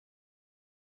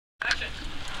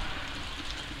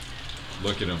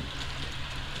Look at him,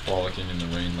 frolicking in the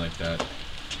rain like that.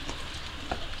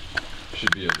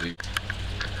 Should be illegal.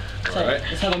 All right.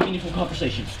 Let's have a meaningful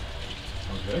conversation.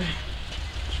 Okay.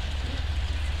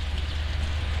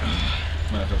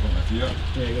 Mind if I put my feet up?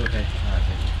 There you go. Okay. All right,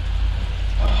 thank you.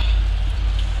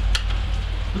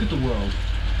 Look at the world.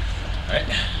 All right.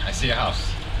 I see a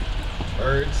house.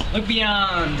 Birds. Look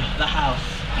beyond the house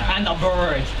and the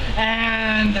birds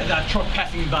and the truck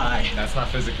passing by. That's not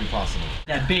physically possible.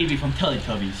 That baby from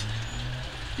Teletubbies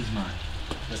is mine.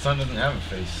 The sun doesn't have a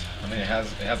face. I mean, it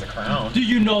has a crown. Do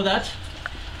you know that?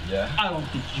 Yeah. I don't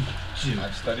think you do.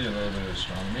 I've studied a little bit of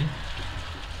astronomy.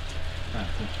 Alright,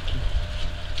 cool.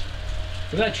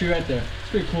 Look at that tree right there.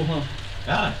 It's pretty cool, huh?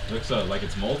 Yeah. Looks like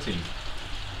it's molting.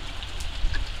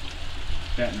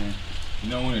 Batman. You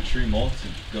know when a tree molts,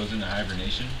 it goes into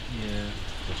hibernation? Yeah.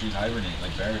 The trees hibernate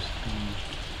like bears.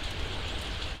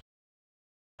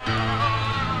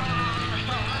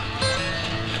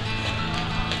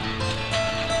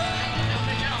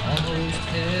 Almost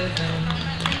heaven,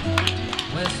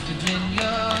 West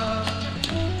Virginia,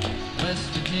 West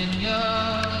Virginia,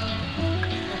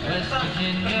 West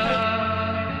Virginia,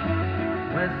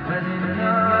 West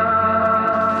Virginia.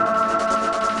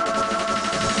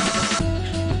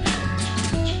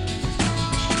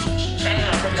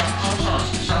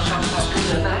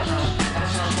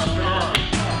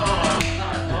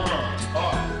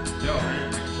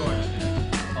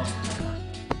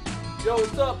 Yo,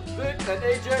 what's up, Vic and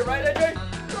AJ, right, AJ?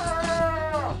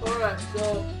 Alright,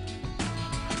 so...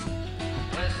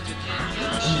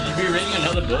 Should you be ringing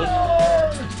another bell?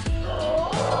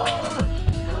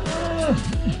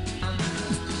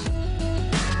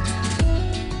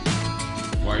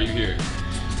 Why are you here?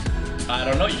 I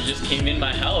don't know, you just came in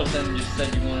my house and just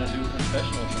said you want to do a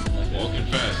confessional or something like that. Well,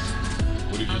 confess.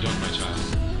 What have you done, my child?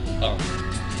 Oh.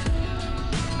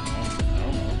 I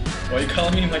don't know. Why are you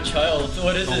calling me my child?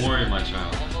 What is it? Don't worry, my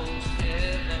child.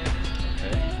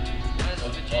 Okay.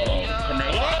 Uh-oh.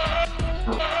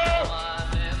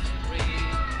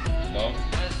 No?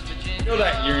 You know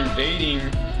that you're invading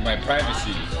my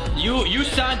privacy. You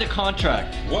signed the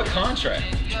contract. What contract?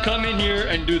 To come in here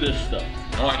and do this stuff.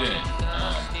 No, I didn't. I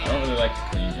don't really like to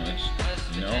clean much,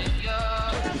 you know?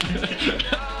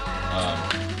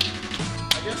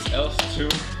 I guess else too.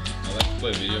 I like to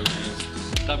play video games.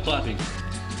 Stop clapping.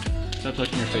 Stop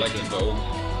touching your I face. like to vote.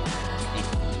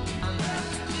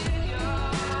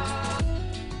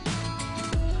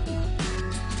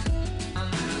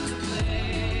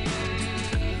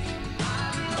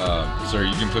 Sir,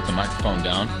 you can put the microphone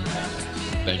down.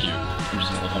 Thank you. I'm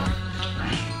just gonna hold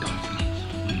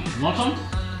You want some?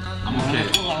 I'm okay.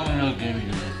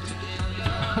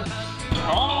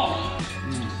 Oh!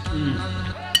 Do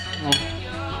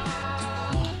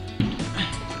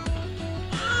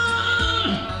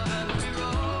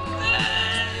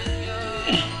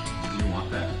you want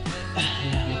that?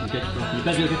 Yeah, ketchup, bro. You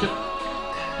guys got ketchup?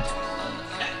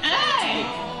 Hey!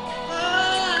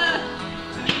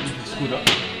 Scoot up.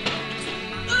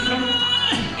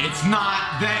 It's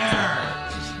not there!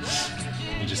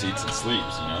 He just eats and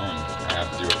sleeps, you know, and I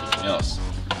have to do everything else.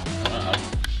 I don't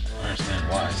understand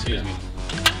why. Excuse me.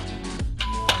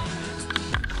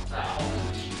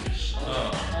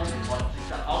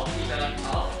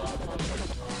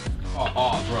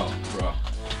 Oh, bro.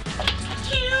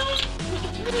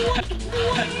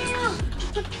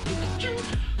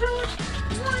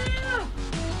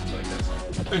 Like that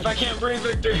song. If I can't breathe,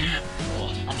 Victor,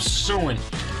 I'm suing.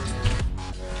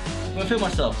 I'm gonna feel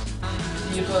myself.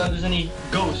 See if there's any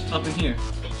ghosts up in here.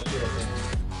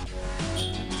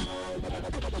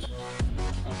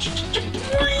 Let's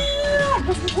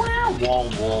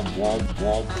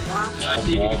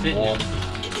see if you can fit here.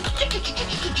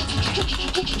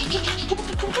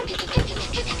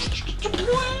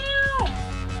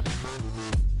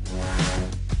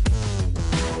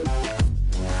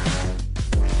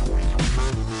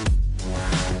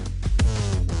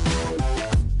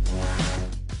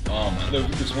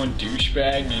 There's one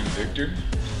douchebag named Victor.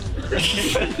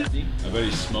 I bet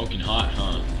he's smoking hot,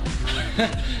 huh?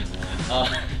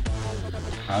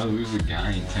 How to lose a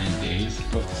guy in 10 days?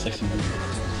 Go to sexy movie.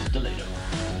 Dip the Lato.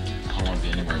 I don't want to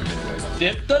be anywhere near like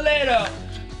Dip the Lato!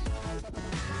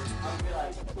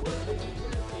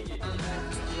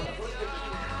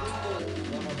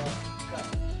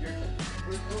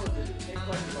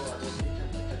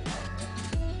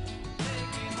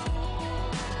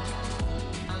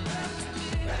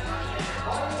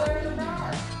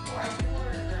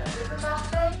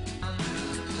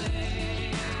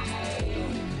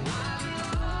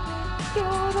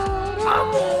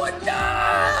 I'm going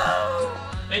down!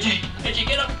 Hey, AJ,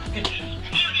 get up.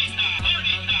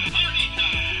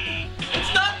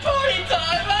 It's not party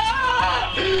time.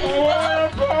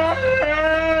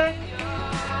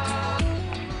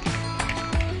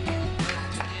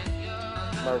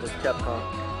 Marvel's Capcom.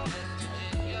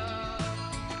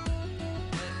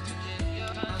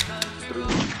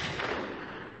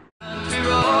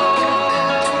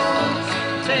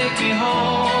 Take me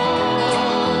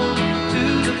home to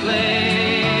the place